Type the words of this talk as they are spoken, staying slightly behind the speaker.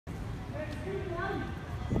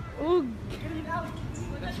Ooh.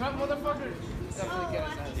 The Trump motherfucker definitely get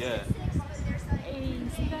his ass. Yeah. Hey,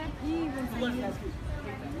 see that? He even said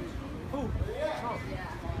Who? Trump.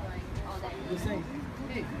 You're saying?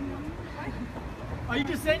 Hey. Are you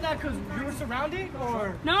just saying that because you were surrounded,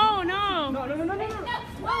 or? No. No.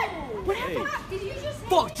 What happened? Did you just say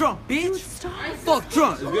Fuck Trump, bitch. Stop. Fuck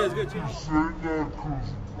Trump. It's good, You saying that because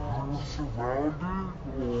you were surrounded,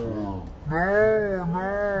 or?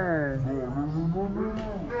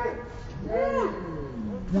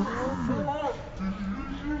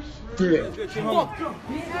 It's good. Fuck Trump.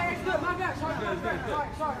 My bad. Sorry. I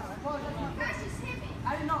apologize. That's just hit me. I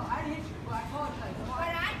didn't know. I didn't hit you, but I apologize. But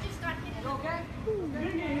I just got hit. Okay? You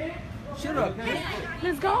didn't get hit. Shut up.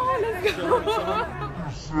 Let's go. You saying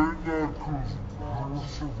that because you were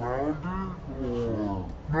surrounded, or?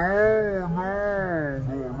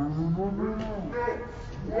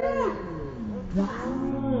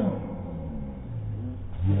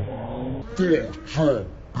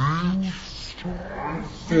 Fuck Trump,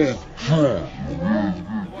 bitch. Fuck Trump.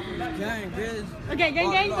 Gang, bitch. Okay,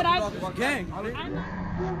 gang, but I. Gang.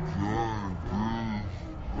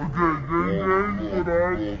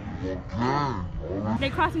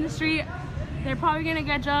 They're crossing the street. They're probably gonna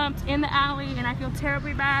get jumped in the alley, and I feel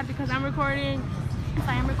terribly bad because I'm recording. If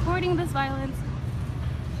I am recording this violence,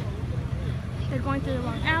 they're going through the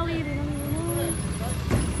wrong alley. They don't even know.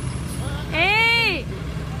 Hey!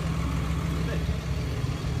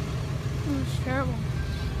 Oh, it's terrible.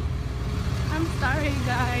 I'm sorry,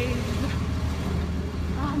 guys.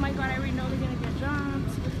 Oh my god, I already know they're gonna get jumped.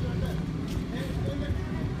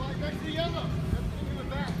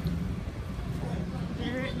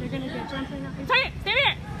 They're gonna get jumped right now. Stay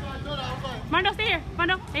here! Mondo, stay here!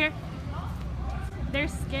 Mondo, stay here! They're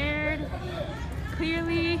scared.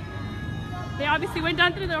 Clearly. They obviously went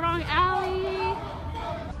down through the wrong alley.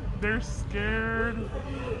 They're scared.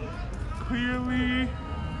 Clearly.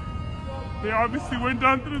 They obviously went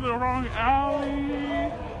down through the wrong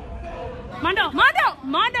alley.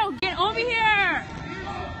 Mondo, get over here!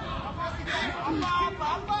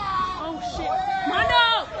 Oh shit. Mondo!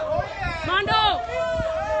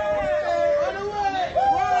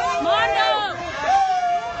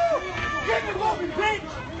 Get him over, bitch!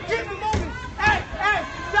 Get him over!